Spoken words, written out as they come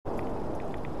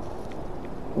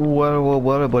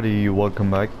Well, everybody, welcome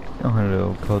back. Oh,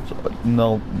 hello, coach.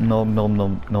 No,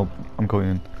 I'm going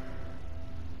in.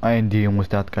 I ain't dealing with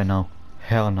that guy now.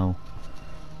 Hell no.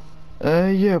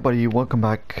 Yeah, buddy, welcome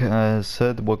back. As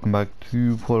said, welcome back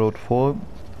to Fallout 4.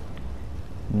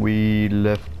 We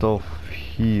left off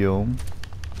here.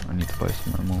 I need to buy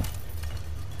some ammo.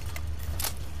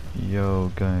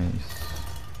 Yo, guys.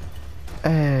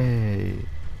 Hey!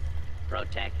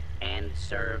 Protect and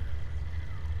serve.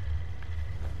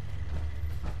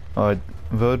 Alright,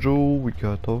 Virgil, we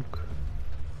gotta talk.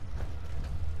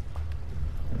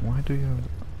 Why do you have...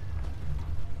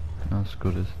 That's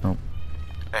good as... No.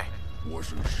 Hey.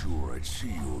 Wasn't sure I'd see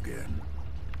you again.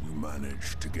 You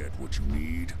managed to get what you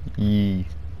need? Yee.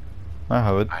 I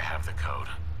have it. I have the code.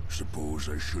 Suppose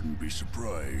I shouldn't be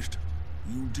surprised.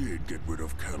 You did get rid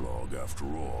of Kellogg after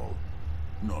all.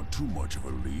 Not too much of a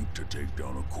leap to take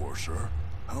down a Courser.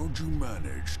 How'd you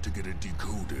manage to get it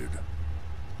decoded?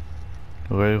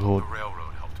 Railroad. The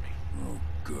railroad helped me. Oh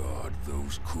God,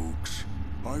 those kooks.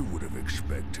 I would have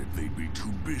expected they'd be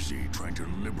too busy trying to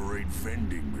liberate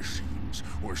vending machines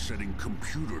or setting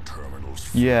computer terminals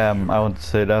free. Yeah, I want to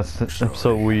say that's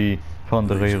so we found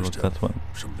the They railroad, just that's have one.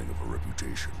 something of a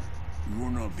reputation. You're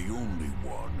not the only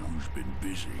one who's been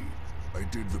busy. I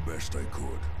did the best I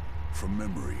could. From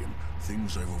memory and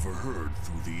things I've overheard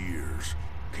through the years.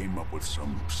 Came up with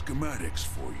some schematics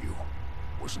for you.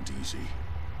 Wasn't easy.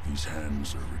 These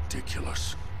hands are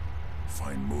ridiculous.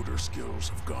 Fine motor skills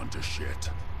have gone to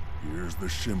shit. Here's the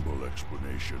symbol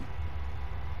explanation.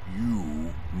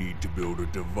 You need to build a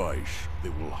device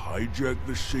that will hijack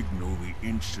the signal the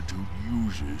Institute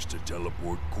uses to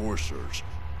teleport coursers,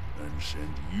 and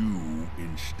send you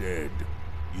instead.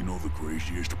 You know the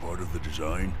craziest part of the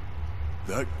design?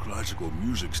 That classical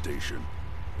music station,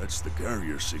 that's the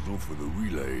carrier signal for the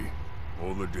relay.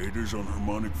 All the data's on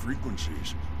harmonic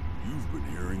frequencies. You've been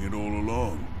hearing it all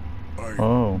along. I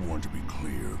want to be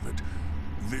clear that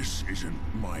this isn't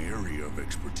my area of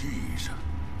expertise.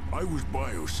 I was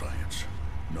bioscience,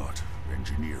 not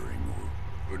engineering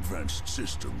or advanced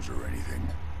systems or anything.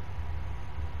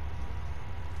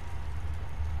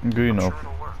 Good enough.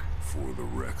 Sure it'll work. For the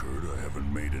record, I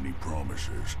haven't made any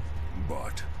promises,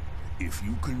 but if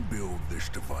you can build this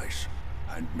device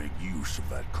and make use of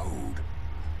that code,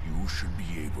 you should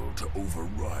be able to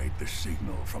override the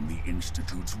signal from the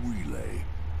Institute's relay.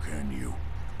 Can you?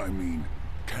 I mean,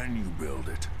 can you build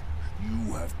it?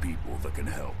 You have people that can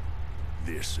help.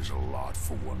 This is a lot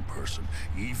for one person,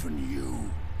 even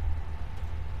you.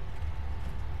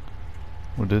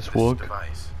 Would this This work?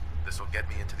 device. This will get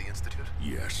me into the Institute?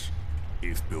 Yes,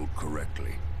 if built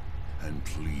correctly. And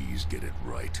please get it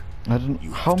right. I don't...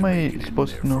 You How have am to I make it in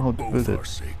supposed there to know for how to both build our it?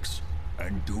 sakes.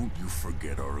 And don't you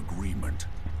forget our agreement.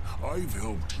 I've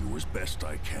helped you as best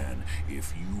I can.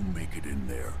 If you make it in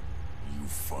there, you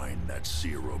find that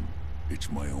serum. It's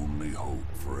my only hope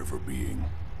for ever being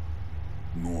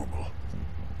normal.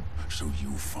 So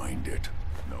you find it.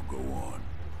 Now go on.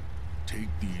 Take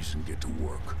these and get to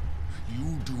work.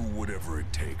 You do whatever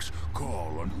it takes.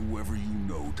 Call on whoever you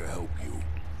know to help you.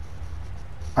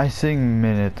 I sing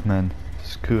Minutemen.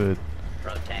 It's good.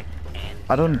 Protect and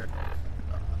I don't... serve.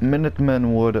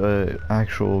 Minutemen were the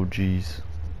actual OGs.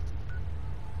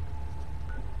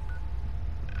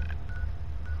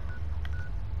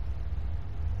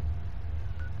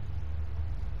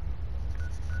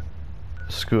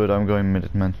 Screw it, I'm going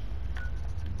Minutemen.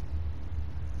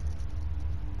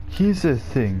 Here's the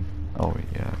thing. Oh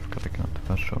yeah, I forgot I can't do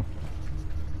that show.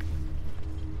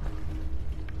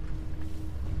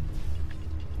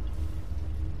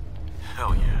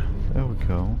 Hell yeah. There we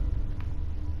go.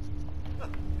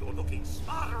 You're looking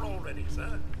smarter already,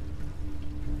 sir.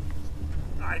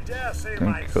 I dare say Thank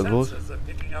my you, Cosmos. senses are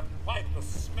picking up quite the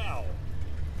smell.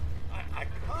 I can't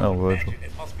Oh, Virgil. imagine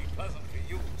it must be pleasant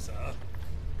for you, sir.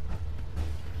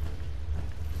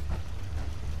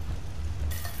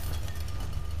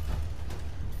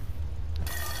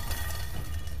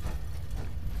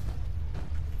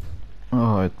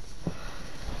 Alright.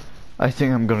 I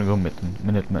think I'm gonna go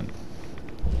Minutemen.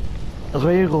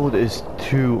 Railroad is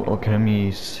too... Okay, let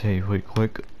me say real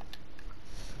quick.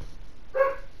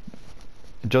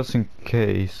 Just in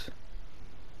case.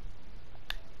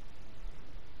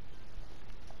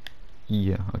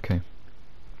 Yeah, okay.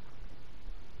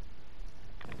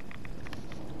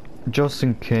 Just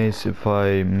in case if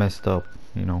I messed up,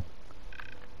 you know.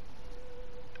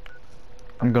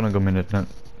 I'm gonna go Minutemen.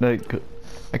 Like,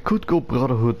 I could go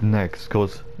Brotherhood next,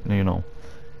 cause, you know,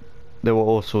 they were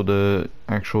also the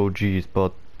actual G's,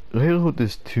 but Railroad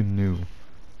is too new.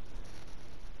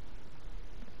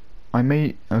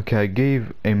 I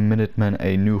gave a Minutemen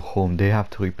a new home, they have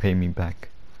to repay me back.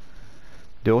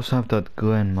 They also have that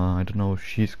grandma. I don't know if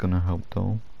she's gonna help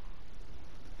though.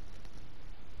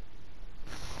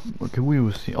 Okay, we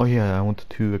will see. Oh yeah, I wanted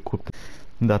to equip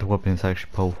that weapon. Is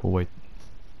actually powerful. Wait.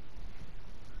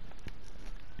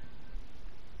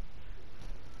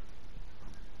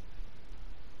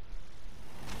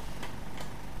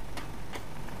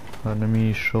 Let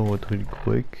me show it really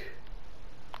quick.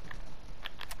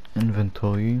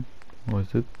 Inventory. What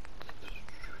is it?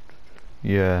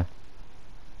 Yeah.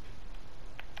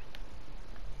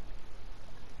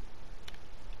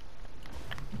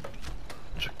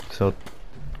 Check this out.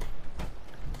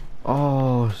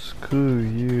 Oh, screw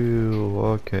you.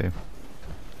 Okay.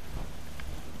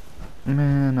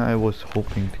 Man, I was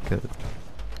hoping to get it.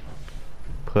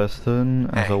 Preston,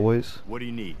 as Hey. always. What do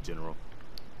you need, General?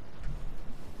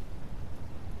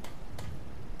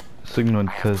 Signal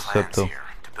I have plans interceptor. here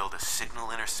to build a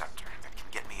signal interceptor that can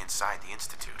get me inside the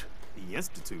Institute. The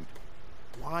Institute?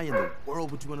 Why in the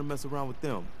world would you want to mess around with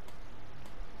them?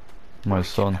 My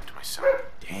son. Kidnapped my son.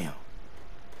 Damn.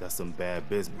 That's some bad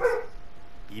business.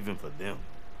 Even for them.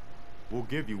 We'll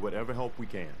give you whatever help we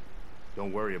can.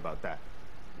 Don't worry about that.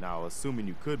 Now, assuming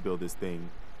you could build this thing,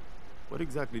 what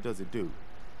exactly does it do?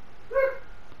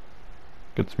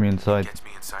 Gets me inside. Gets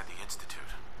me inside the Institute.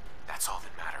 That's all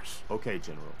that matters. Okay,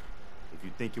 General. If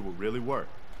you think it will really work,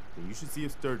 then you should see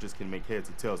if Sturgis can make heads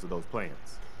or tails of those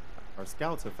plans. Our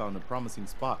scouts have found a promising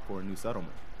spot for a new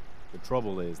settlement. The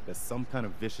trouble is that some kind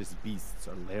of vicious beasts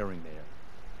are lairing there.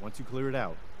 Once you clear it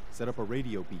out, set up a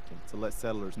radio beacon to let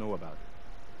settlers know about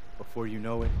it. Before you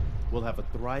know it, we'll have a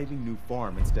thriving new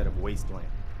farm instead of wasteland.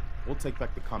 We'll take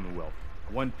back the Commonwealth,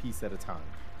 one piece at a time.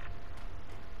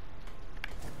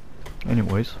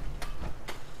 Anyways.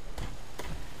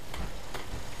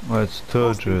 Let's Most people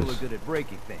are Sturgis. good at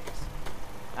breaking things.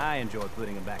 I enjoy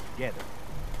putting them back together.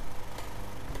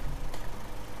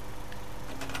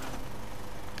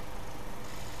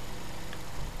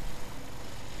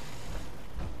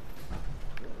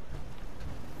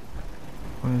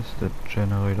 Where's the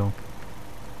generator?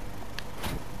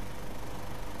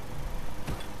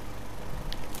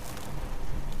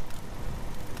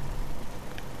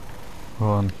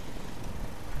 Run.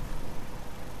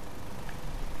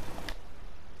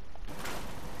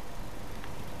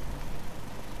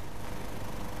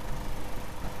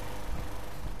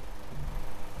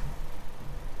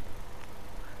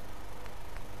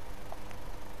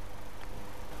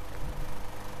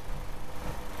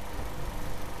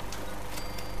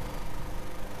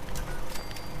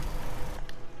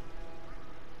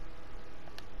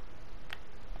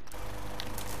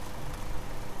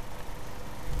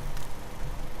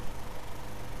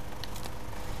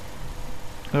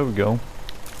 There we go.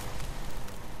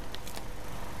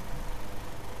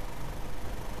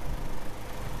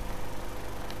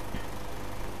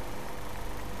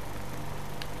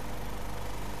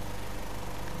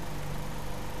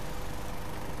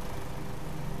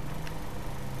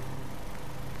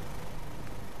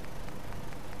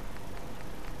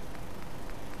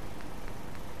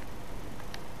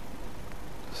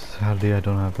 Sadly, I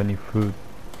don't have any food.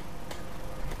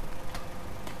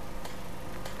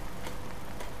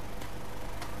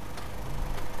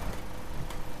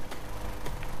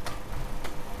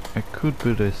 I could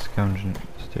build a scavenging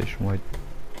station, wait.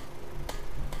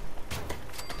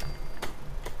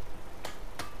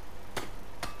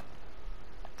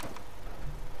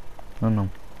 Oh no.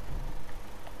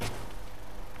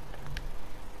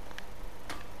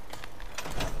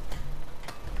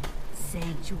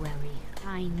 Sanctuary.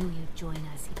 I knew you'd join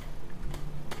us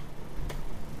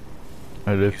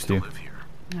I I lift used to you. live here.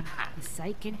 here. The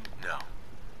psychic? No.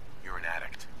 You're an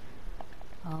addict.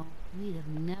 Oh, we'd have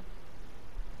never.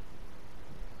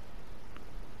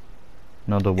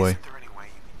 Another way. Isn't there any way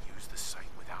you can use the site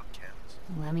without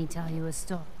chems? Let me tell you a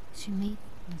story. She meet.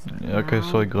 Yeah, okay,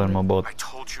 sorry, Grandma, but I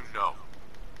told you no.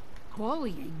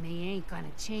 Bullying me ain't gonna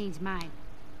change mine.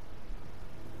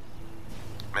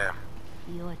 Ma'am,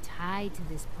 You're tied to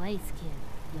this place, kid.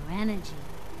 Your energy.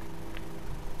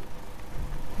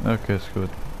 okay, it's good.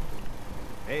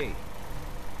 Hey,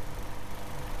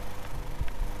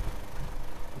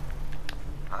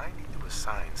 I need to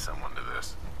assign someone to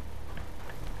this.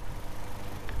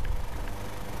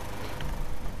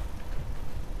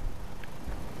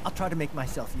 I'll try to make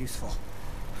myself useful.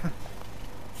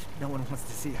 No one wants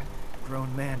to see a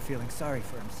grown man feeling sorry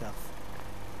for himself.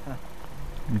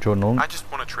 John on? I just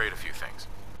want to trade a few things.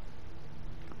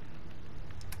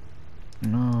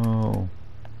 No.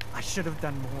 I should have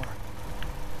done more.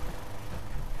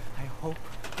 I hope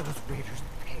those raiders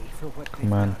pay for what they've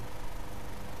Come on. done.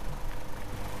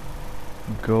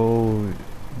 Go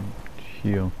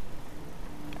here.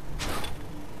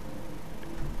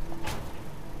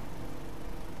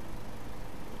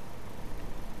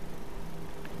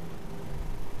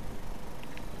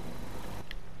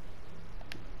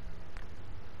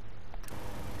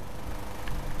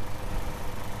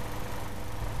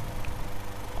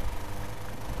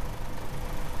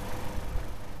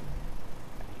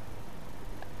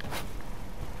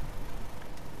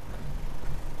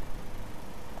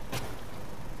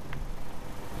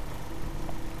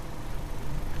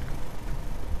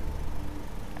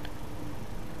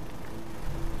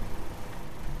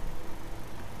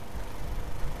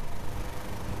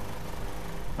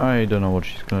 I don't know what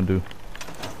she's gonna do.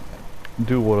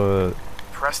 Do what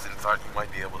Preston thought you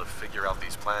might be able to figure out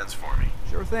these plans for me.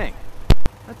 Sure thing.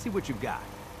 Let's see what you've got.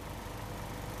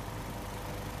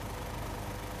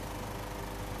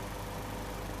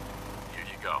 Here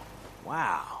you go.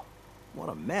 Wow, what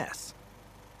a mess.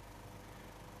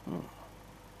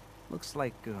 Looks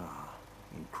like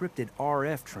encrypted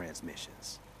RF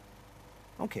transmissions.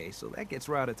 Okay, so that gets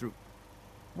routed through...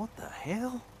 What the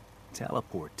hell?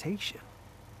 Teleportation.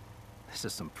 This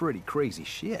is some pretty crazy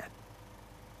shit.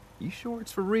 You sure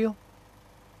it's for real?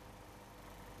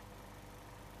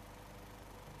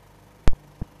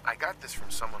 I got this from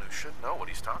someone who should know what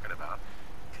he's talking about.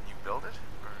 Can you build it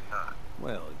or not?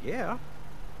 Well, yeah.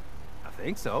 I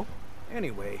think so.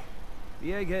 Anyway,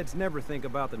 the eggheads never think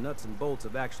about the nuts and bolts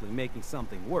of actually making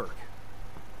something work.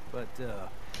 But,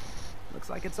 looks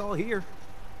like it's all here.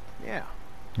 Yeah.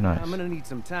 nice. I'm gonna need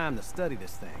some time to study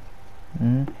this thing.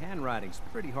 Mm. Handwriting's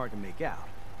pretty hard to make out.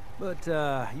 But,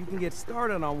 you can get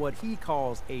started on what he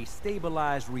calls a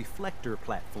stabilized reflector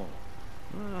platform.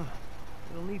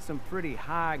 It'll need some pretty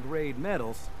high-grade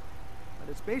metals, but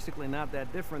it's basically not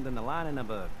that different than the lining of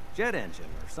a jet engine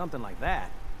or something like that.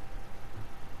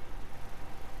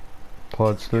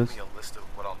 Parts Can you list. give me a list of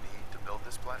what I'll need to build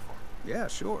this platform? Yeah,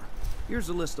 sure. Here's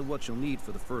a list of what you'll need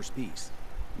for the first piece.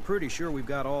 I'm pretty sure we've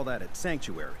got all that at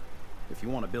Sanctuary, if you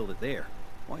want to build it there.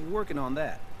 While you're working on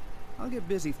that, I'll get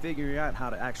busy figuring out how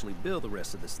to actually build the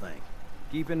rest of this thing.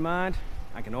 Keep in mind,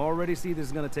 I can already see this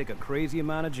is going to take a crazy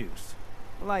amount of juice.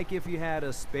 Like if you had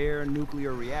a spare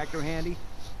nuclear reactor handy,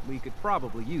 we could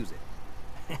probably use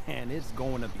it. And it's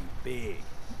going to be big.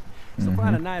 So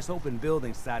find a nice open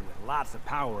building site with lots of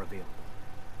power available.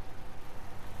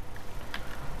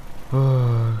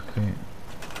 Okay.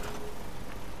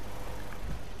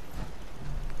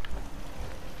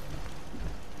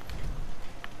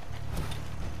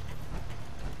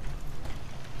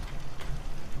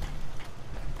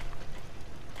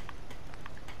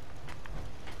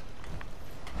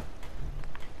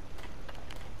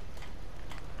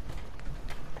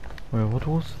 Wait, what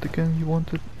was it again you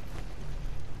wanted?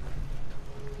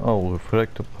 Oh,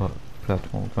 reflector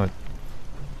platform, right.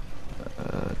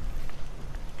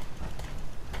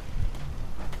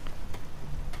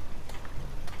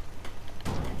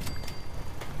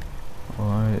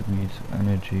 Alright, it needs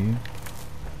energy.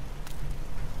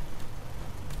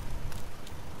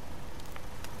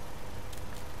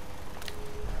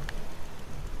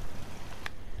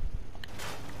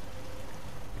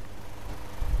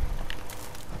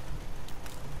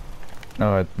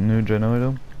 Alright, new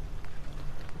generator.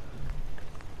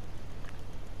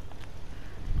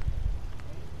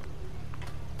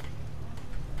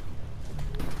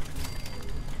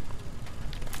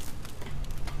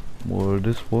 Will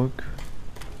this work?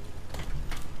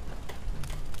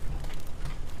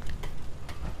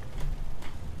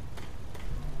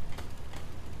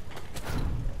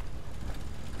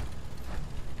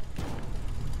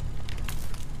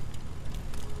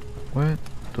 Where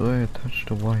do I attach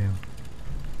the wire?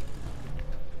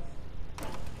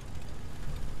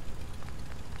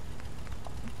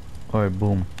 Alright,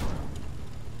 boom.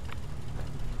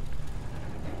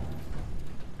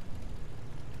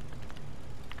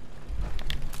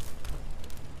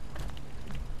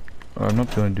 I'm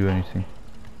not gonna do anything.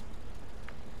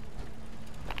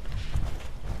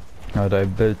 Now that I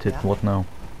built it, what now?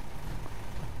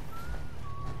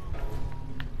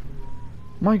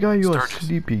 My guy, you are Sturgis.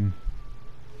 sleeping.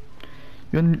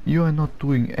 You are not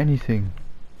doing anything.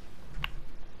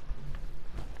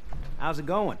 How's it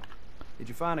going? Did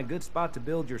you find a good spot to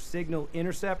build your signal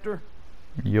interceptor?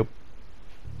 Yup.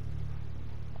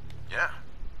 Yeah.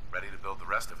 Ready to build the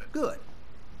rest of it. Good.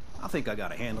 I think I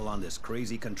got a handle on this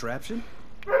crazy contraption.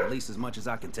 At least as much as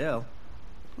I can tell.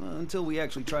 Until we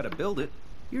actually try to build it,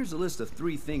 here's a list of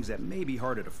 3 things that may be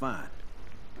harder to find.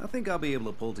 I think I'll be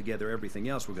able to pull together everything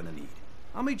else we're gonna need.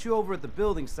 I'll meet you over at the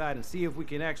building site and see if we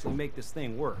can actually make this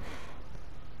thing work.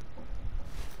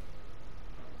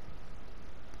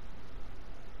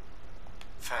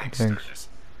 Thanks, Thanks. Sturgis.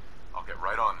 I'll get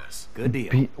right on this. Good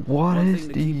deal. What One is thing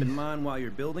to keep these? in mind while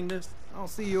you're building this, I'll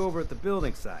see you over at the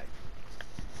building site.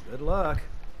 Good luck.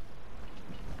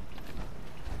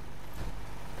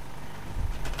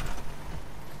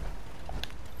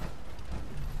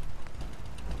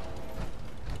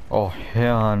 Oh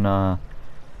hell nah.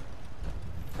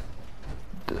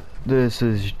 This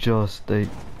is just a...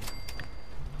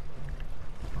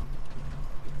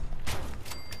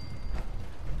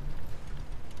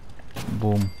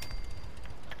 Boom.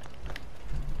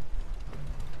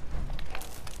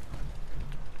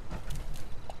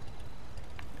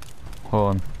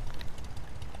 Hold on.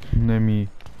 Let me...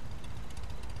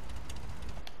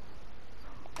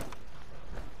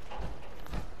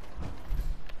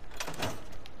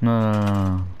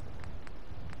 No.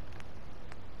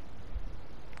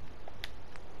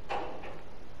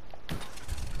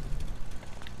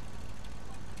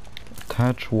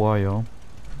 Attach wire.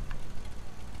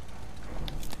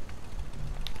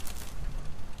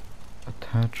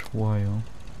 Attach wire.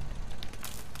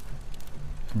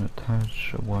 And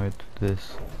attach a wire to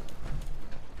this.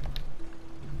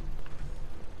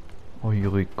 Oh,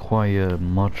 you require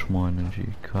much more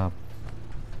energy. Crap.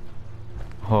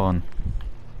 Hold on.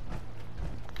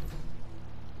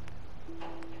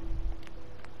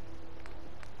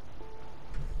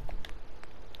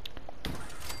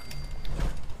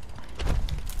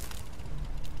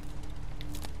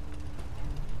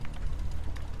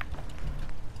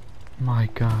 My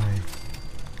guy.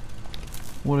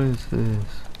 What is this?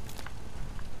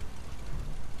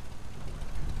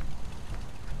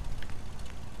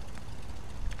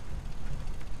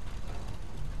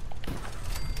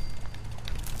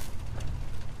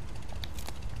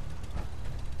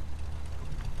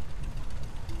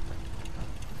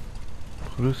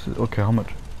 This is, okay, how much?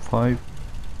 5?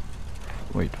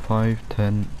 Wait, 5,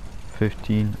 10,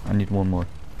 15. I need one more.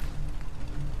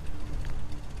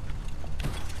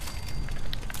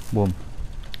 Boom.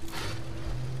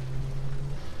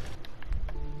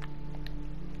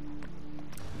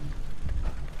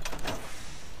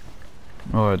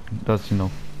 Alright, that's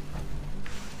enough.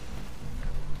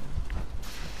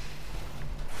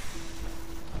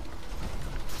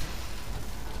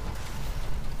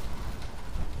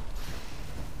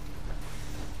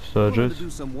 Willing Surges? to do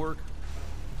some work?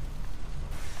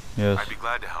 Yes. I'd be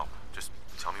glad to help. Just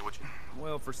tell me what you...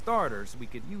 Well, for starters, we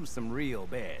could use some real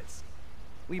beds.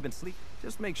 We've been sleep.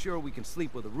 Just make sure we can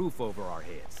sleep with a roof over our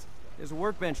heads. There's a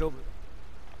workbench over.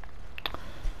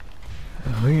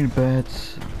 Real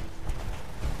beds.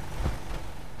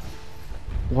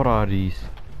 What are these?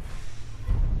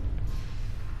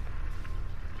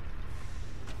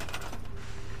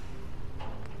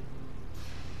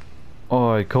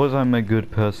 Alright, cause I'm a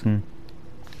good person,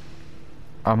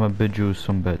 I'ma bid you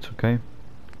some bets, okay?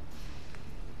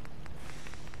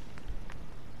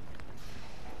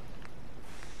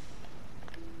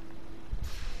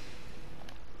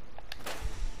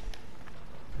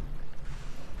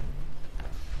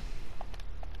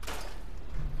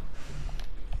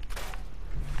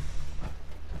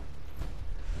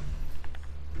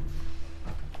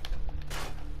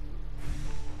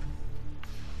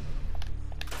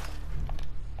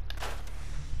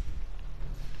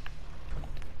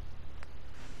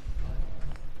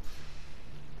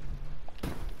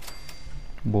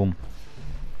 Boom.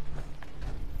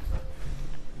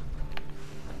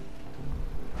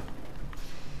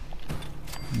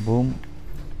 Boom.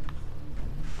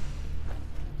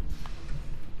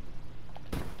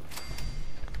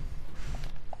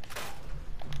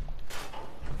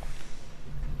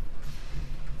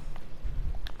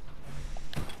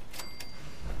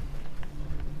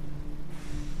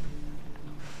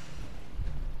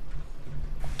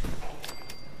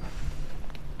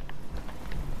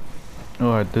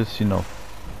 Alright, this is enough.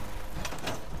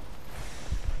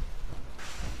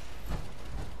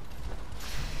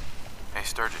 Hey,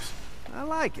 Sturgis. I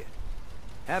like it.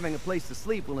 Having a place to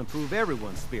sleep will improve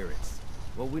everyone's spirits.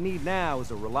 What we need now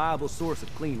is a reliable source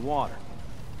of clean water.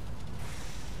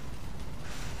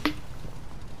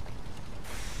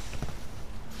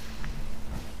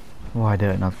 Why did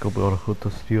I not go build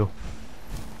a steel?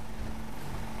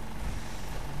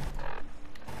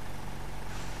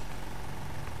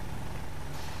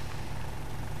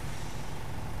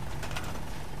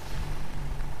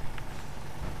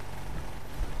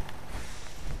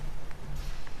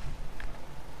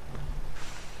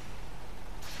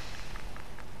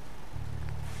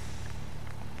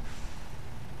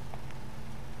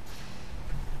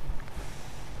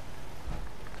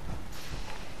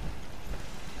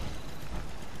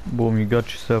 Boom, you got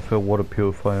yourself a water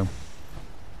purifier. If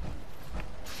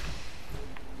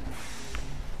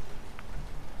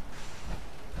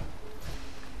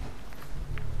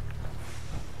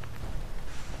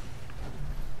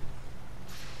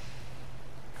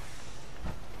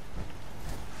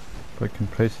I can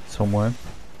place it somewhere.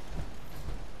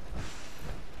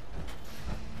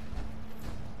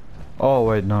 Oh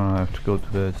wait, no, I have to go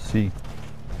to the sea.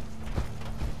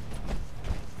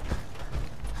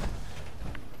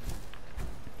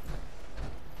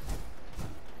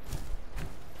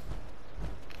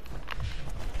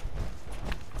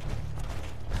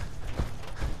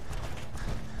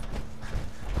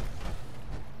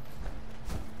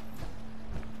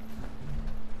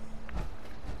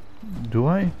 Do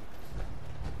I?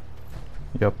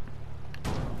 Yep.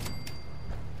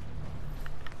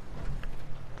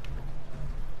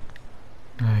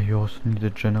 You also need a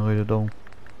generator though.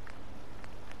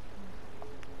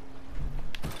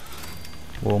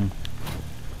 Boom.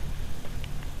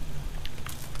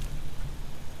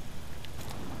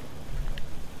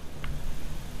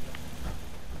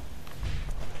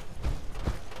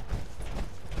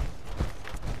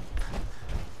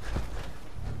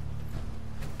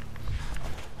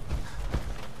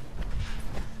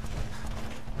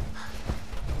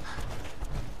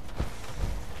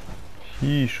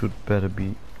 He should better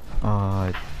be.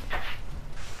 All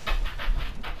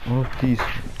of these.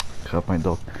 Grab my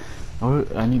dog. Oh,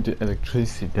 I need the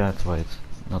electricity. That's why it's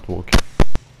not working.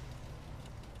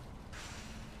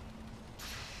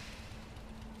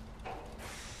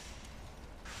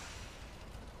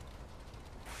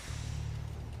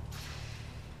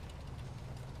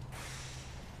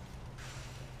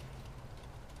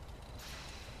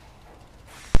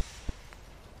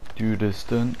 Do this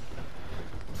then.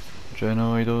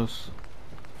 Generators.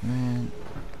 Man,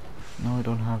 no, I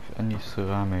don't have any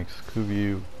ceramics. Screw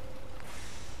you.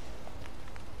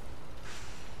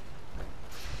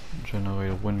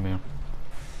 Generate a windmill.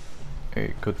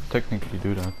 I could technically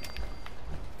do that.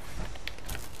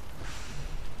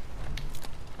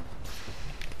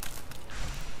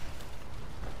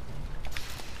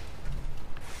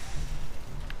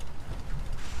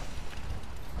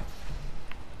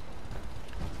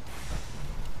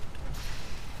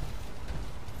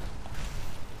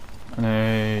 And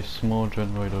a small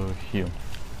generator here.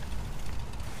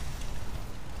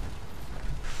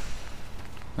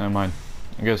 Never mind.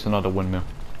 I guess another windmill.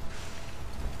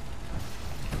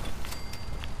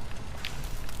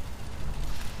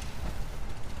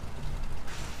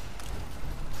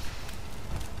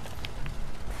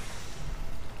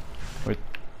 Wait.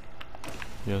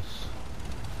 Yes.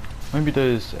 Maybe there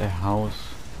is a house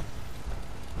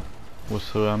with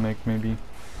ceramic, maybe.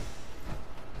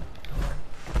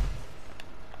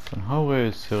 And how rare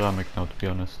is ceramic now, to be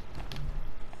honest?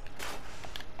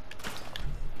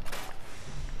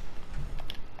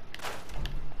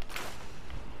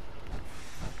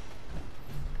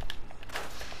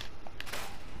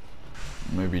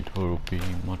 Maybe it will be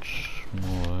much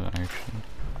more action.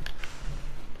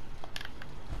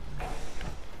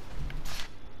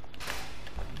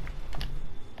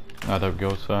 Ah, there we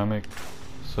go, ceramic.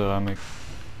 Ceramic.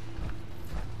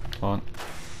 On.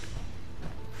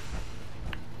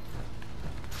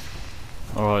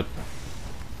 Alright.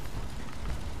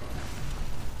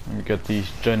 Let me get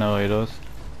these generators.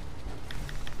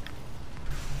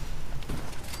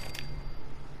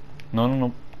 No, no,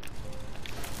 no.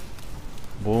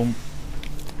 Boom.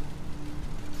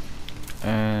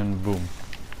 And boom.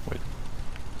 Wait.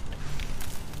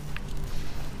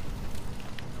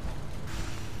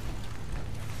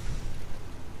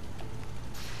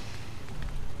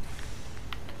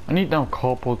 I need now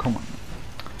copper, come on.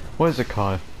 Where's the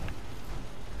car?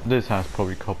 This has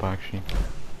probably copper actually.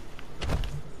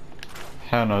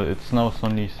 Hell no, it's now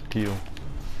only steel.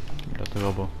 That's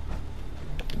rubber.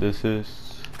 This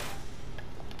is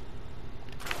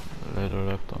leather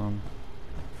left arm.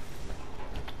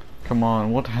 Come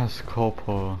on, what has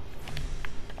copper?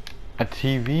 A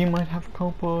TV might have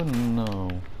copper?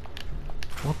 No.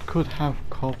 What could have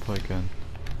copper again?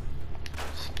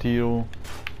 Steel.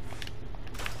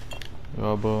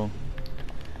 Rubber.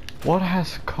 What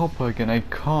has copper again? A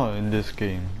car in this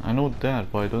game. I know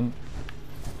that, but I don't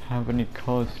have any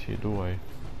cars here, do I?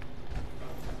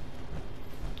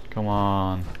 Come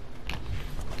on.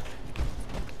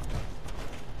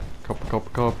 Copper, copper,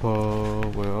 copper.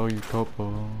 Where are you,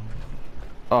 copper?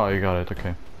 Oh, you got it,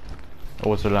 okay. Oh,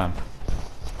 what's the lamp?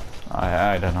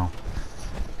 I don't know.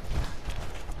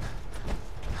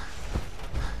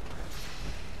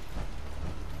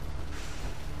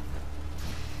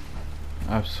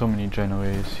 I have so many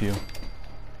generators here.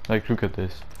 Like, look at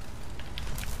this.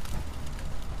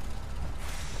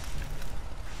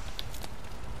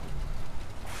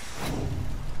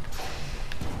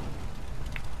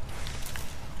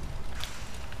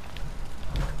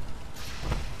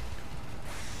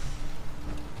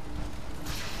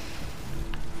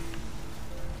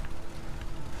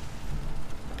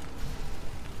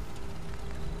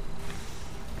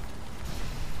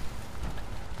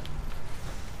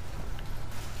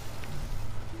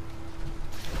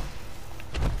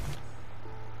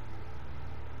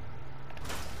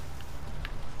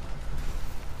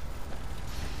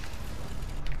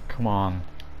 Come on.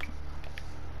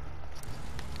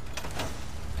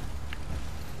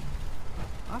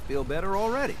 I feel better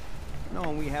already,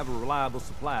 knowing we have a reliable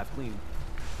supply of clean.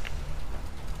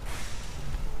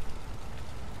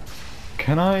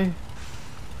 Can I?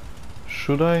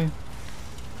 Should I?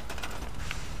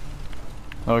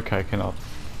 Okay, I cannot.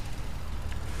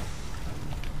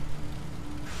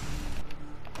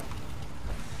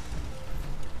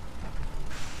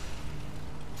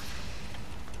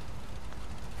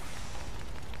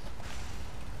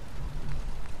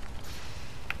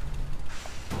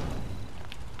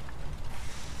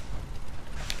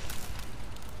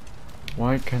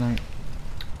 Why can I?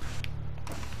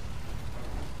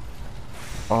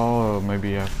 Oh,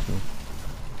 maybe I have to.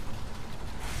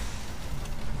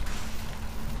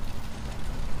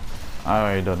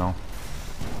 I don't know.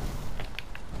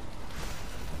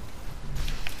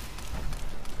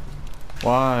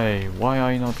 Why? Why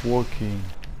are you not working?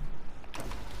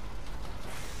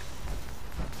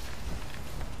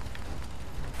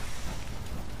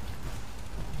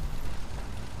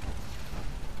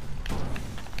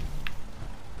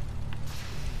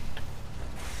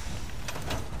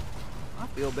 I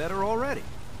feel better already,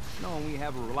 knowing we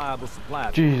have a reliable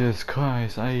supply. Jesus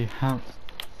Christ, I have...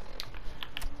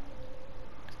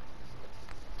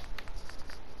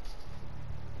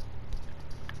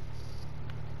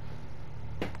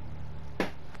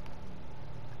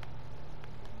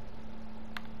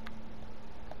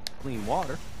 Clean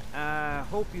water. I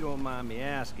hope you don't mind me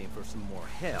asking for some more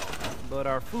help, but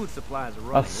our food supplies are I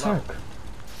running low. suck.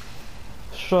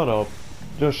 Shut up.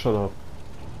 Just shut up.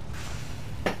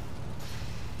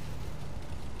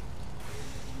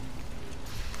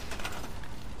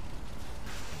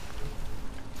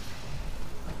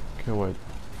 Okay, wait.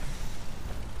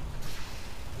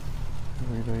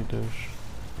 Relay dish.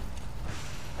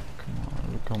 Come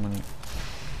on, look how many.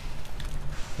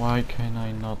 Why can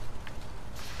I not?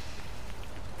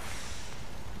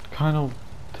 What kind of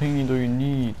thingy do you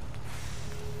need?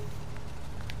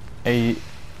 A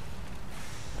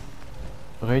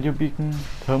radio beacon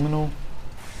terminal?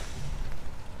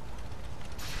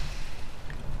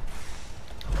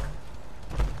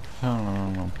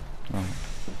 No.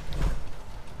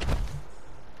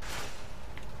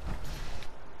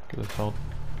 Get this out.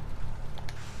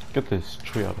 Get this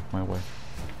tree out of my way.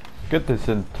 Get this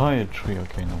entire tree,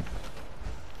 okay, no.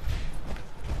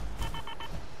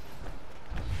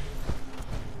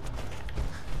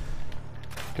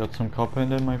 Got some copper in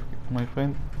there, my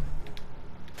friend?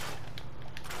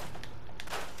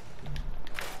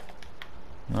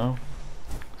 No?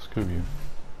 Screw you.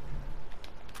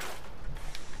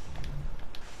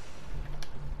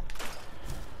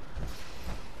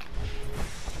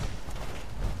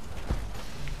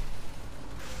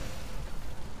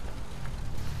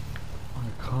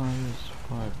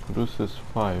 Produces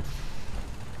 5.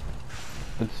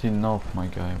 It's enough, my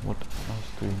guy. What else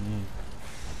do you need?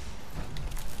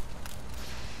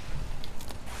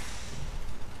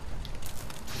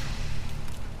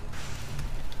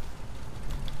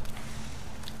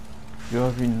 You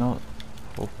have enough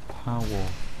of power.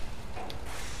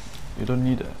 You don't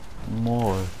need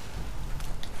more.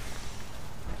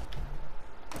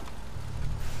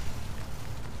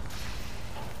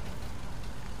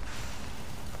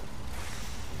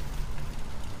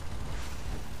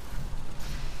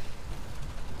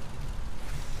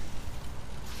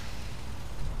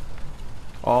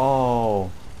 Oh,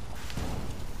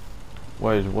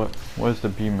 wait, what? Where's the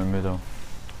beam emitter?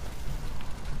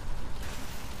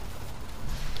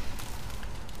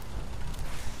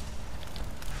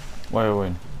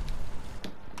 Wait.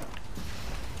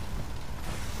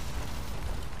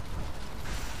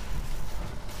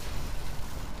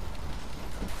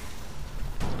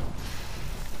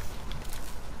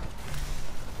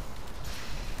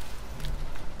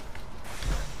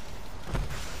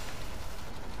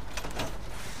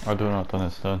 I do not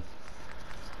understand.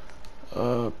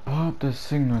 Pop the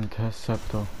signal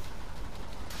interceptor.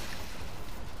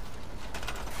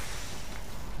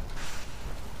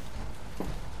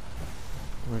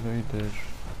 Relay dish.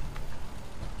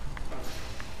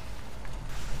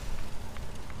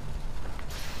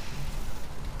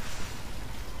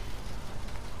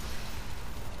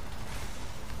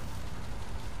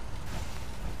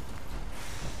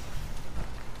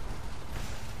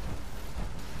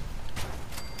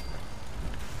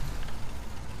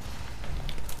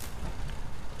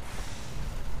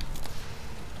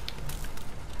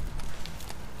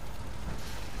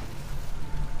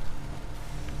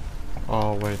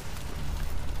 Oh wait.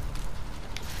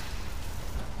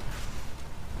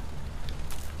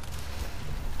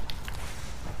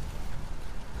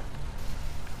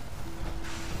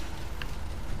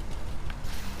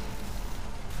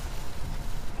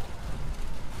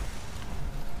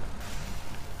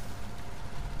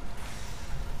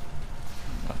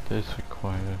 That is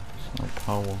required. There's no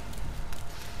power.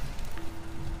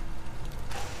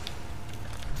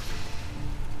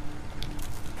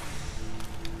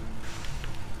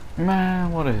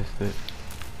 Man, what is this?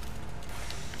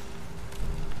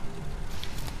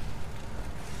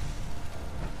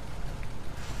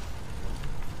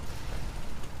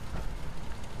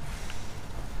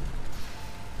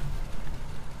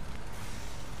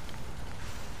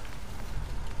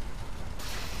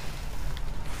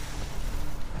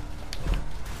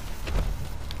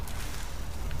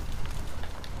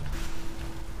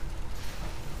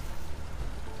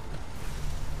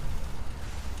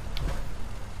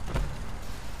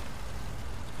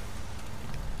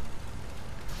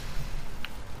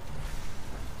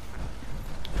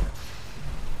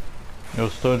 Yo,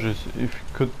 Sturgis, if you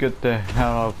could get the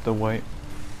hell out of the way.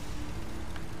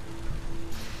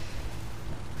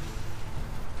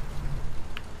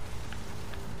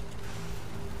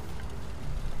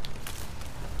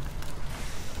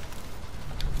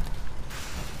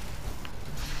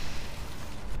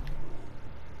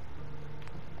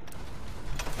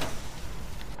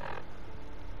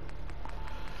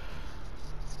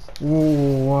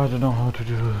 Ooh, I don't know how to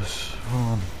do this. Hold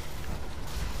on.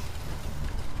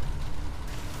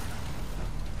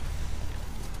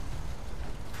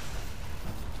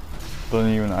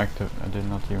 Didn't even active. I did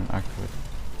not even activate.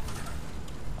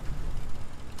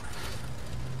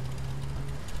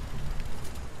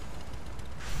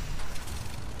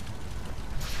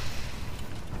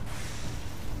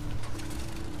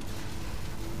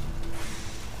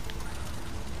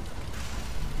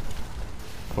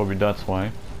 Probably that's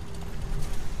why.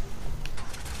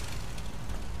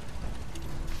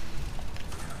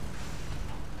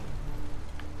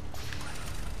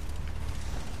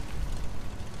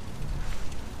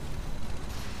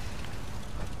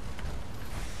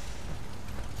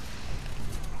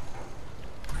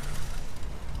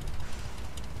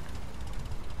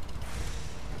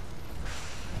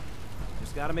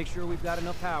 Just gotta make sure we've got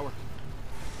enough power.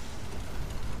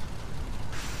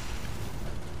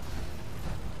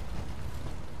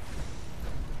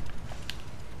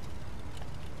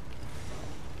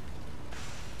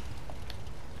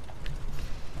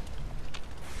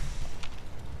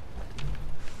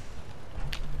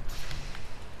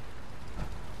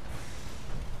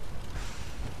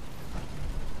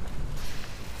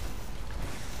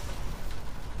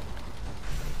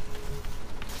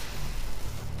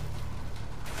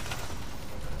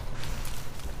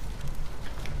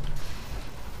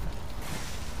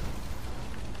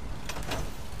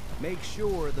 Make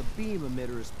sure the beam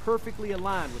emitter is perfectly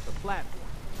aligned with the platform,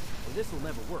 or this will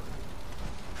never work.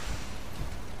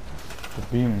 The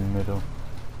beam in the middle.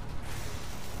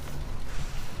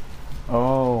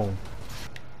 Oh.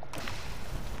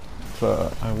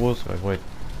 So I was like, wait.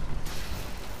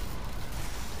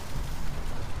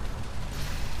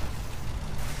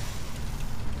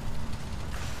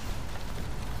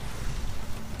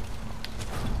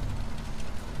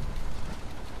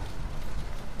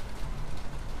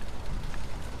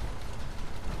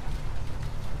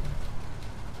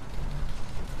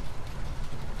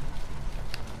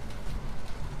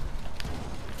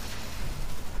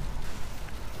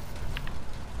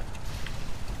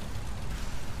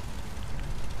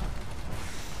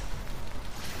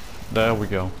 There we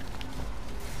go.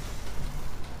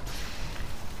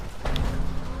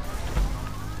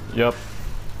 Yep.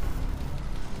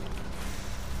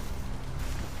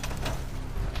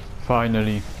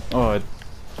 Finally. Alright.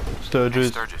 Sturgis.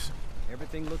 Hey, Sturgis.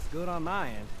 Everything looks good on my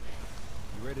end.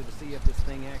 You ready to see if this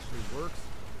thing actually works?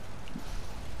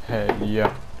 Hey,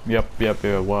 yep,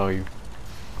 where are you?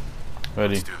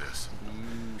 Ready. Let's do this.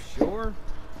 You sure?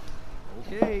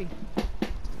 Okay.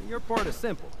 Your part is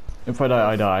simple. If I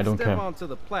die, I die, I don't Step care. onto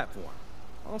the platform.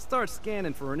 I'll start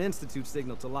scanning for an Institute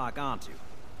signal to lock onto.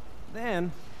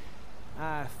 Then,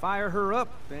 I fire her up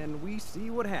and we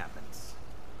see what happens.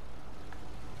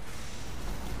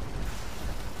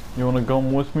 You wanna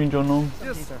come with me, Jono?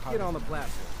 Just These are hard get to on the do.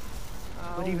 platform.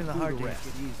 But even the I'll hard do days rest.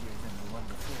 get easier than the one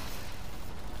before.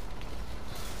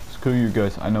 Screw you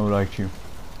guys, I never liked you.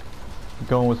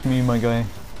 Go with me, my guy.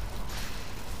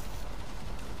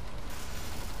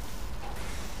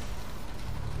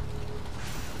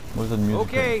 What's that music?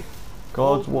 Okay.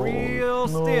 God's hold wall. real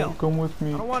No, still. come with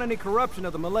me. I don't want any corruption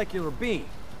of the molecular beam.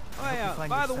 Oh Hope you yeah, find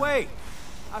by your the son. way,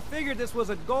 I figured this was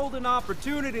a golden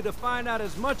opportunity to find out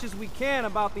as much as we can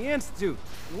about the Institute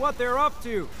and what they're up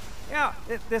to. Yeah,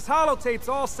 this holotape's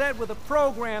all set with a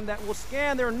program that will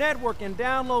scan their network and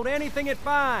download anything it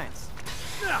finds.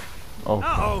 Oh.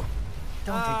 Uh-oh.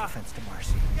 Don't take offense to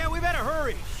Marcy. Yeah, we better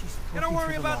hurry. She's Don't working worry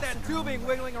through the about loss that in her own tubing way.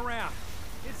 wiggling around.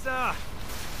 It's,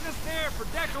 just there for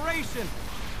decoration.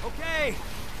 Okay.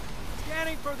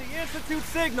 Scanning for the Institute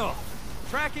signal.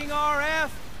 Tracking RF.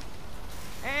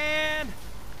 And...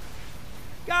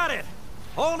 Got it!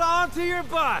 Hold on to your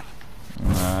butt!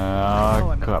 Ah, Oh,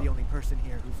 I'm not crap. the only person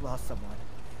here who's lost someone.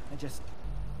 I just...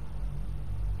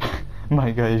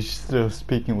 My guy is still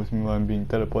speaking with me while I'm being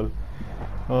teleported.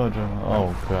 Oh,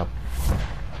 oh crap.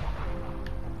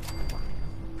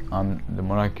 I'm the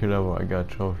molecular level, I got a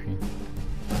trophy.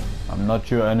 I'm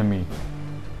not your enemy.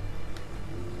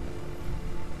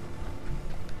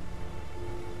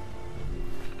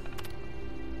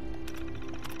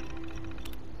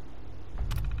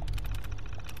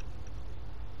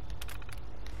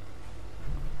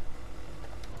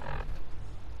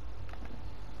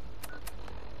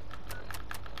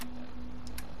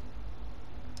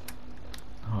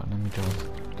 Oh, let me just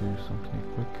do something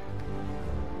quick.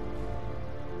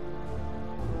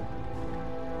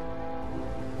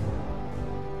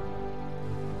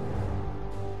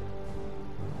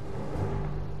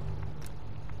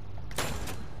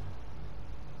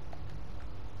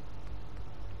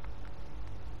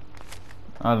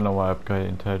 I don't know why I've got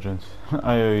intelligence.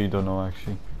 I really don't know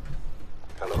actually.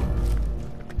 Hello.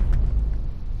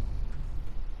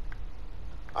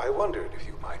 I wondered if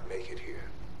you might make it here.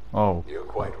 Oh. You're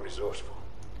quite resourceful.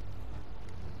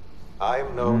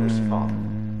 I'm known as Father.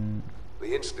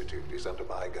 The Institute is under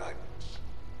my guidance.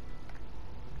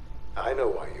 I know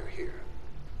why you're here.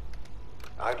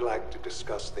 I'd like to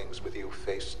discuss things with you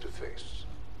face to face.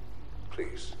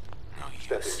 Please,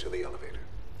 step into the elevator.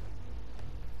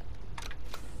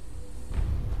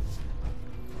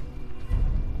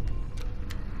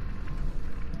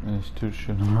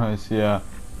 Institutionalized, yeah.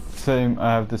 Same,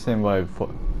 I have the same vibe for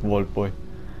Vault Boy.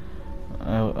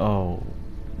 Oh.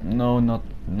 No, not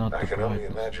I the can only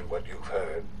brightness. imagine what you've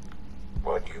heard,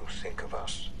 what you think of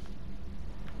us.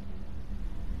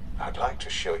 I'd like to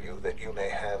show you that you may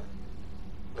have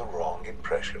the wrong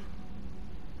impression.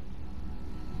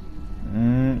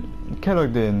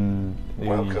 Kellogg didn't really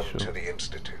Welcome show. to the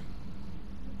Institute.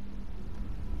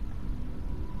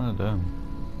 Oh damn.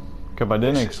 Okay, but I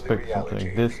didn't This is the expect something reality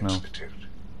like of this the now. Institute.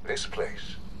 This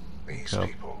place, these Yep.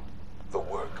 people, the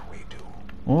work we do.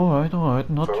 Alright,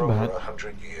 not For too over bad.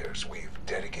 100 years, we've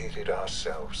dedicated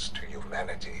ourselves to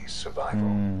humanity's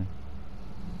survival.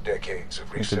 Decades of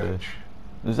Look at this. research,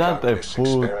 Is that a countless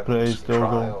food experiments place and logo?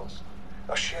 trials,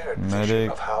 a shared vision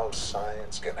Medic, of how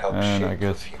science can help and shape I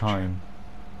guess the future. time.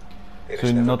 It So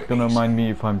has you're never not been gonna easy, mind me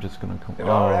if I'm just gonna come. and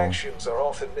our Oh, actions are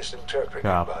often misinterpreted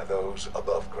Crap. by those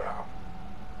above ground.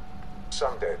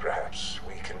 Someday, perhaps,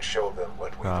 we can show them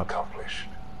what we've Crap. accomplished.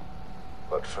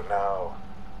 But for now,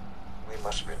 we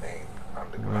must remain where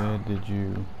underground. did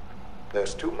you?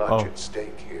 There's too much Oh. at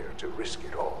stake here to risk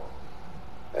it all.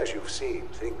 As you've seen,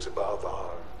 things above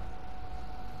are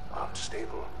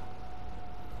unstable.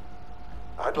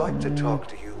 I'd like to talk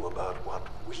to you about what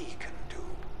we can do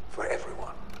for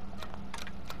everyone.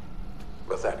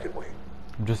 But that can wait.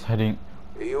 I'm just heading.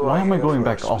 You Why are am I here going for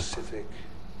back a up? specific,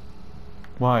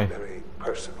 Why? very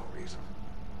personal reason.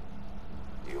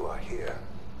 You are here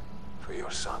for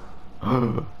your son.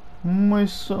 My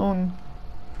son.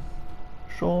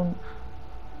 Sean.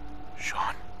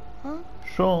 Sean. Huh?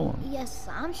 Sean. Yes,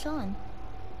 I'm Sean.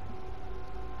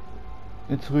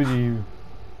 It's really you.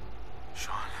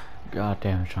 Sean. God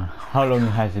damn, Sean. How long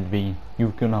has it been?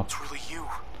 You've grown up. It's really you.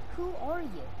 Who are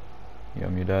you? Yeah,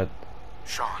 I'm your dad.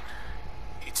 Sean.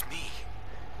 It's me.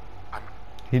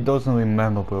 He doesn't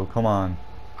remember, bro. Come on.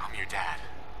 I'm your dad.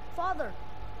 Father,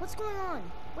 what's going on?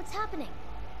 What's happening?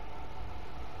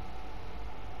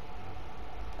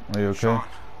 Are you okay? Sean,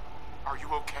 are you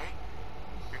okay?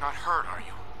 You're not hurt, are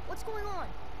you? What's going on?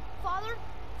 Father?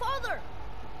 Father!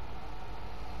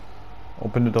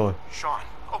 Open the door. Sean,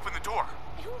 open the door.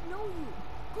 I don't know you.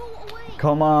 Go away.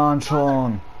 Come on,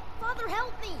 Sean. Father,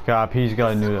 help me. Cap, he's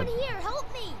gotta do Someone that. here,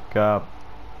 help me. Cap.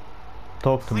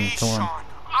 Talk to me, Please, come on. Sean.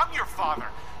 I'm your father.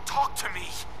 Talk to me.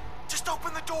 Just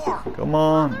open the door. Come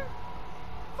on. Father?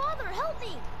 Father, help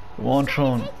me. Come on, He's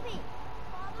Sean. trying to take me.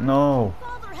 Father? No.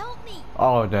 Father, help me.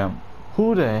 Oh, damn.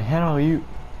 Who the hell are you?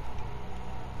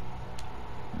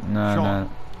 Nah, Sean.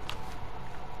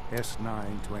 nah.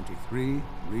 S923,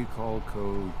 recall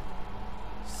code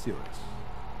Cirrus.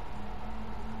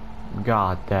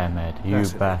 God damn it, you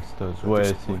Fascinating, bastards. but Where is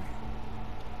he? disappointing.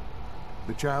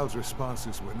 The child's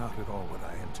responses were not at all what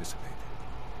I anticipated.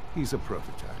 He's a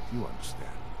prototype, you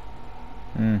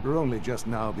understand. We're only just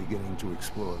now beginning to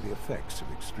explore the effects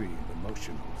of extreme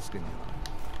emotional stimuli.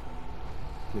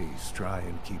 Please try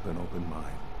and keep an open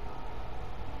mind.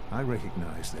 I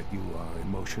recognize that you are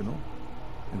emotional,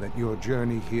 and that your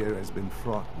journey here has been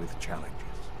fraught with challenges.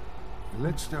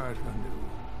 Let's start anew.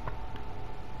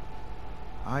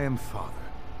 I am Father.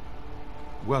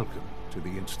 Welcome to the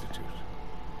Institute.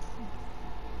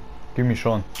 Give me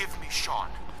Sean. Give me Sean.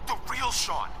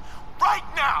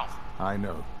 I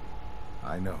know.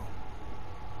 I know.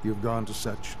 You've gone to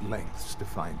such lengths to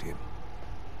find him.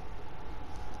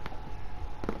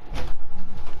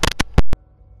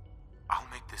 I'll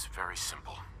make this very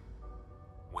simple.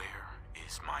 Where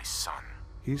is my son?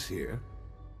 He's here,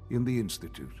 in the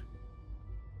Institute.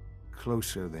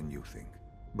 Closer than you think.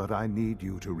 But I need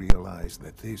you to realize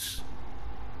that this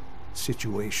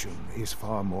situation is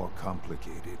far more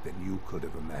complicated than you could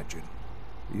have imagined.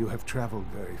 You have traveled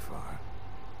very far,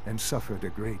 and suffered a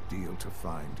great deal to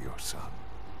find your son.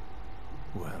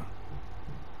 Well,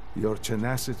 your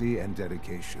tenacity and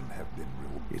dedication have been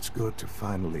rewarded. It's good to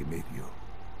finally meet you,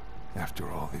 after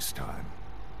all this time.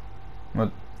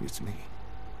 What? It's me.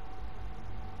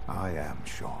 I am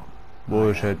Sean.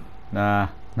 Bullshit. Nah,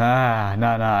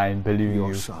 I ain't believing Your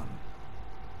you. son.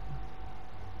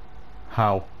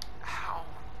 How? How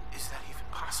is that even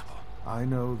possible? I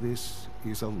know this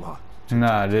is a lot.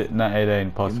 Nah, it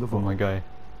ain't possible, my guy.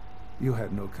 You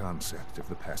had no concept of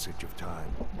the passage of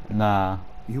time. Nah.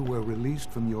 You were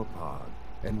released from your pod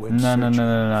and went No.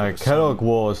 searching for Kellogg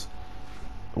son.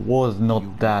 was not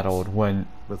You that lost. old when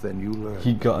But then you learned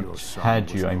he that got your son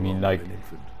had was you. I no mean, longer like, an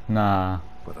infant, nah.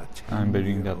 but a I'm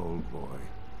believing that. 10-year-old boy.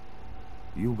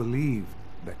 You believed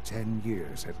that 10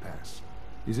 years had passed.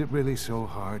 Is it really so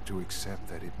hard to accept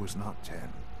that it was not 10,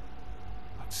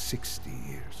 but 60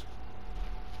 years?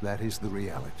 That is the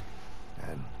reality.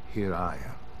 And here I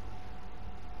am,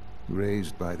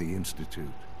 raised by the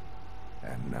Institute,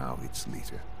 and now its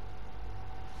leader.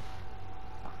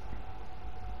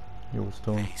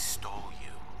 Yellowstone. They stole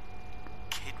you.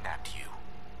 Kidnapped you.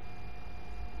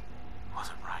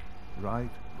 Wasn't right. Right,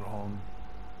 wrong,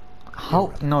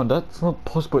 How? No, that's not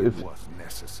possible. If it was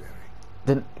necessary.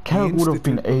 then Kellogg would have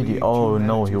been Institute 80. believed Oh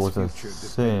no, he was humanity's a future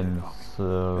sin. depended on it.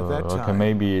 So, At that okay, time,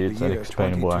 maybe the it's year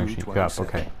explainable actually. Crap. 2227.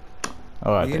 Okay.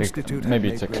 Alright, The Institute had maybe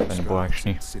made it's great explainable strides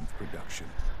actually. in synth production,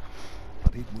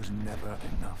 but it was never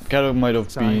enough. Kellogg might have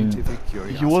been. Scientific He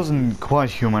curiosity wasn't quite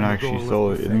human and the actually,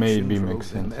 goal of so it maybe perfection makes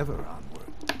drove them sense. ever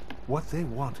onward. What they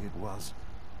wanted was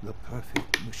the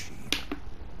perfect machine.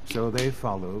 So they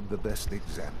followed the best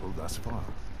example thus far.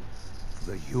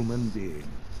 The human being.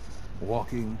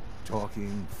 Walking,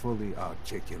 talking, fully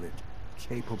articulate,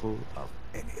 capable of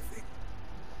anything.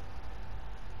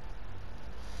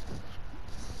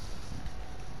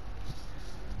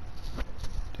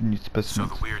 Didn't need So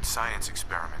specimens. the weird science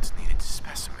experiments needed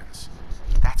specimens.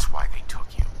 That's why they took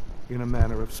you. In a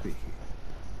manner of speaking.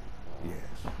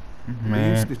 Yes. The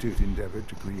Man. Institute endeavored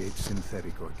to create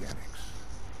synthetic organics.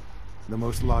 The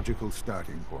most logical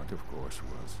starting point, of course,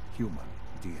 was human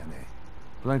DNA.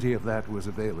 Plenty of that was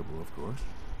available, of course.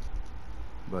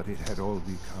 But it had all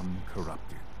become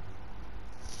corrupted.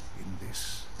 In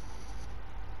this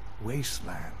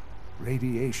wasteland,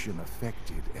 radiation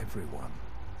affected everyone.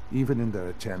 Even in their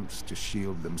attempts to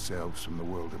shield themselves from the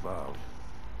world above,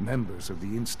 members of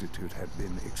the Institute had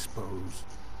been exposed.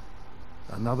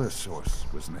 Another source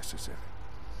was necessary.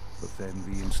 But then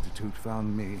the Institute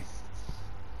found me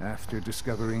after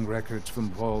discovering records from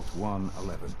Vault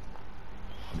 111.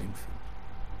 An infant,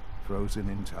 frozen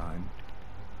in time,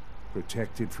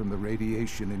 protected from the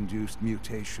radiation-induced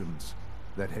mutations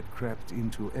that had crept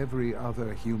into every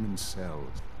other human cell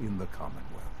in the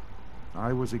Commonwealth.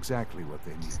 I was exactly what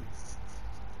they needed.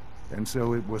 And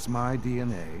so it was my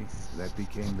DNA that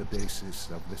became the basis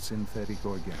of the synthetic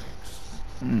organics.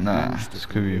 Nah, Used to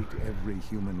screw you. create every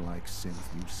human-like synth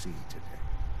you see today.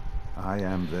 I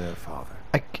am their father.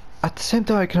 At the same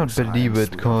time, I cannot Science believe it, with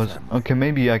our because family. okay,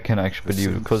 maybe I can actually The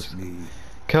believe it, because synths me.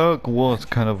 Kellogg was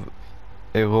kind of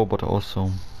a robot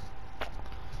also.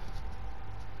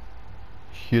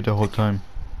 Here the whole time.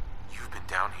 You've been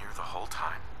down here the whole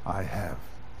time. I have.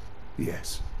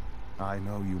 Yes. I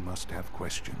know you must have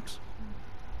questions.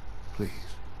 Please.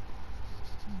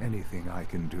 Anything I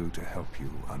can do to help you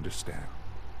understand.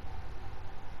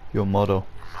 Your motto. Your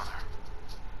mother.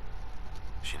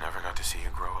 She never got to see you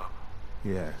grow up.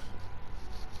 Yes.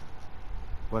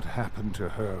 What happened to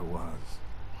her was...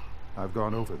 I've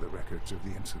gone over the records of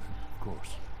the incident, of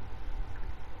course.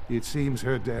 It seems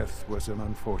her death was an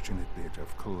unfortunate bit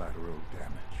of collateral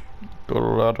damage.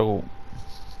 Collateral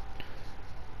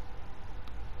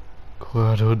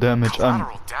damage.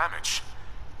 Collateral damage?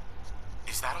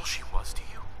 Is that all she was to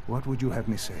you? What would you have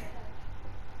me say?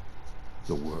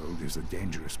 The world is a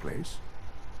dangerous place?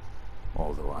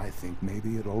 Although I think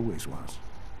maybe it always was.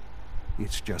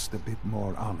 It's just a bit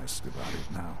more honest about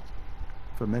it now.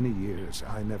 For many years,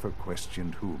 I never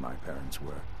questioned who my parents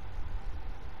were.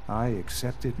 I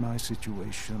accepted my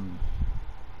situation,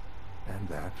 and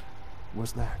that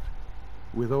was that.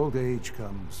 With old age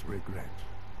comes regret.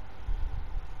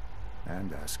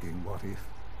 And asking what if.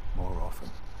 more often.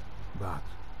 But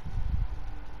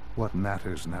what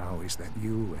matters now is that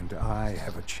you and I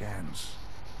have a chance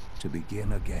to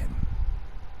begin again.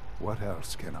 What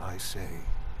else can I say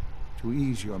to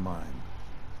ease your mind?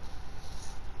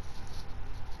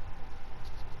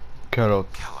 Kellogg.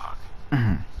 Kellogg. He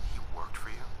worked for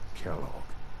you? Kellogg.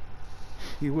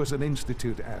 He was an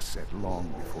Institute asset long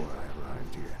before I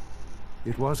arrived here.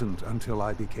 It wasn't until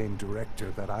I became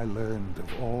director that I learned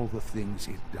of all the things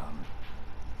he'd done.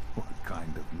 What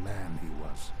kind of man he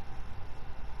was.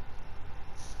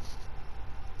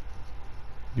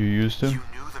 You used him? You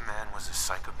knew the man was a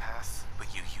psychopath,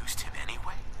 but you used him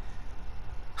anyway?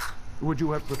 Would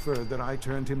you have preferred that I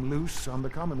turned him loose on the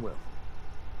Commonwealth?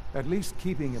 At least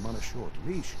keeping him on a short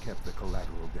leash kept the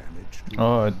collateral damage to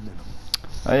Oh, a minimum.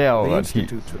 yeah, The alright,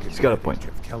 Institute took he's got a point.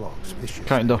 advantage of Kellogg's vicious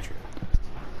Kinda. nature.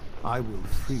 I will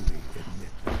freely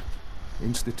admit that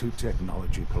Institute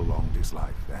technology prolonged his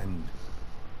life and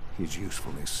his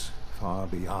usefulness far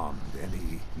beyond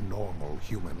any normal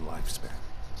human lifespan.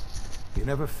 He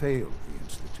never failed the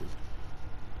Institute,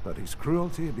 but his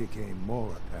cruelty became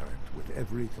more apparent with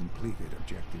every completed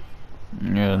objective.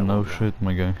 Yeah, no shit,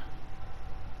 my guy.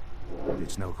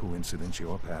 It's no coincidence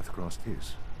your path crossed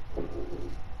his.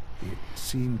 It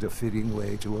seemed a fitting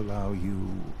way to allow you,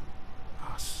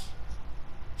 us,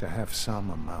 to have some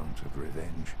amount of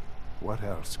revenge. What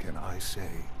else can I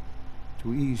say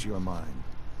to ease your mind?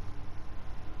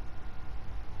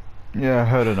 Yeah, I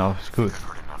heard enough, it's good. I've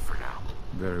heard enough for now.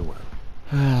 Very well.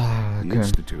 The Okay.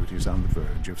 Institute is on the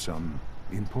verge of some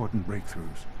important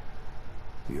breakthroughs.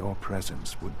 Your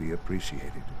presence would be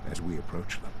appreciated as we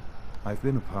approach them. I've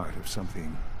been a part of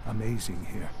something amazing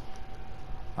here.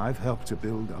 I've helped to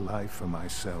build a life for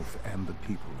myself and the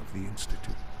people of the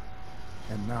Institute.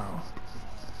 And now,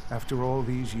 after all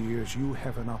these years, you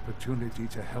have an opportunity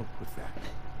to help with that.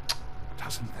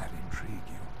 Doesn't that intrigue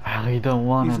you? I really don't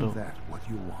want Isn't to. that what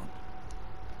you want?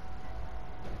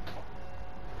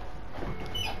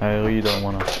 I really don't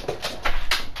wanna.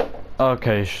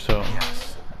 Okay, so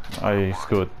it's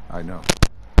good. I know.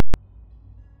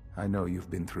 I know you've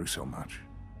been through so much.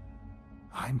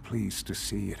 I'm pleased to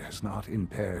see it has not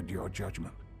impaired your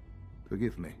judgment.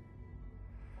 Forgive me.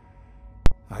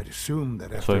 I'd assume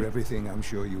that after Sorry. everything I'm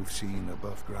sure you've seen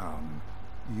above ground,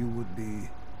 you would be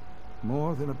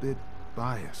more than a bit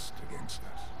biased against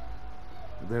us.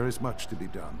 There is much to be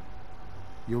done.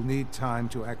 You'll need time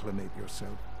to acclimate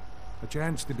yourself, a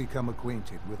chance to become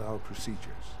acquainted with our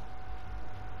procedures.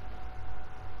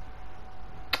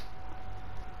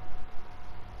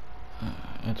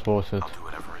 It's worth it. I'll do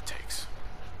whatever it takes.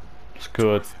 It's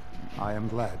good. I am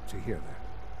glad to hear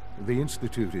that. The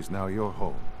Institute is now your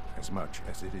home, as much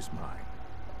as it is mine.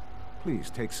 Please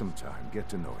take some time, get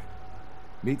to know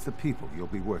it. Meet the people you'll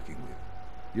be working with.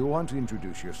 You'll want to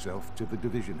introduce yourself to the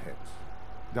division heads.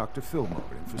 Dr. Fillmore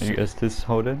in I facilities, guess this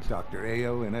how it ends? Dr.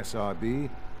 Ayo in SRB,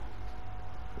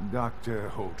 Dr.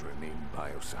 Holdren in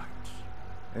bioscience,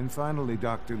 and finally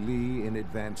Dr. Lee in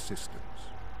advanced systems.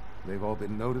 They've all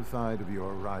been notified of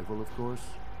your arrival, of course.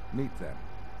 Meet them,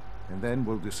 and then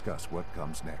we'll discuss what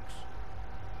comes next.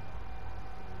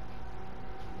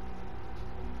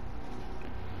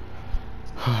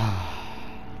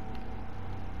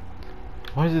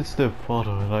 Why is it still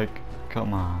photo? Like,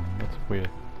 come on, that's weird.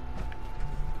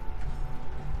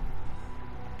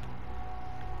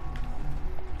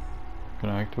 Can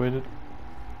I activate it?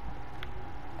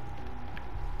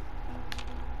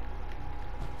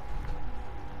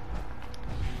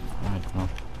 I don't know.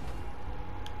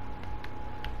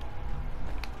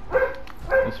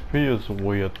 This feels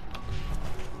weird.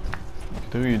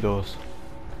 Do you those?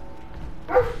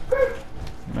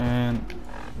 Man,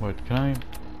 wait, can I?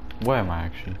 Where am I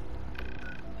actually?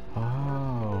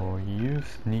 Oh, you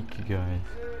sneaky guys.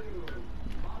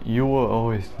 You were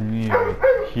always near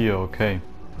here, okay.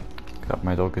 God,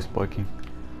 my dog is barking.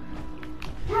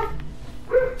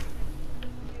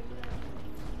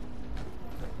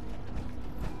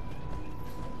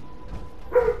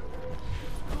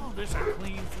 Oh, this a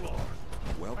clean floor.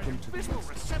 Welcome to the This will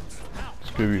reception now.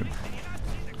 Screw you.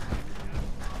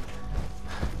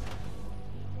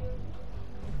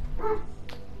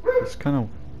 This kind of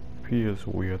feels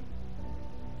weird.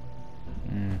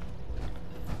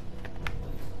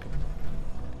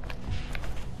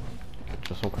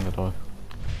 Just open the door.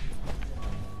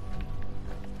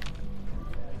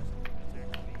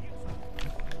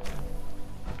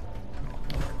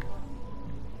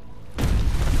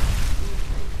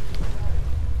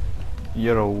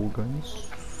 Hello guys,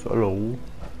 hello.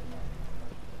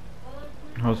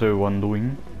 How's everyone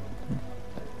doing?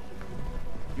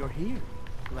 You're here.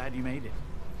 Glad you made it.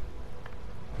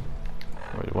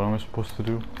 Wait, what am I supposed to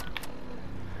do?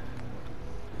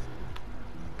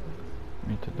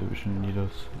 Meet the division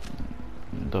leaders.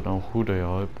 Don't know who they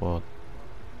are, but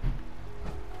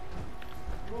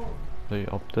they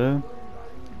up there.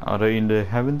 Are they in the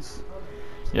heavens?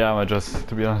 Yeah,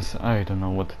 to be honest, I don't know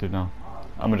what to do now.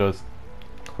 I'ma just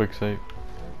quick save.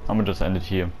 I'ma just end it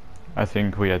here. I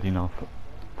think we had enough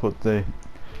for today.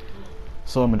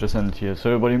 So I'ma just end it here.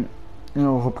 So everybody,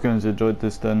 hope you guys enjoyed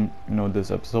this then, this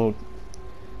episode.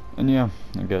 And yeah,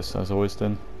 I guess as always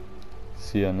then,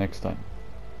 see ya next time.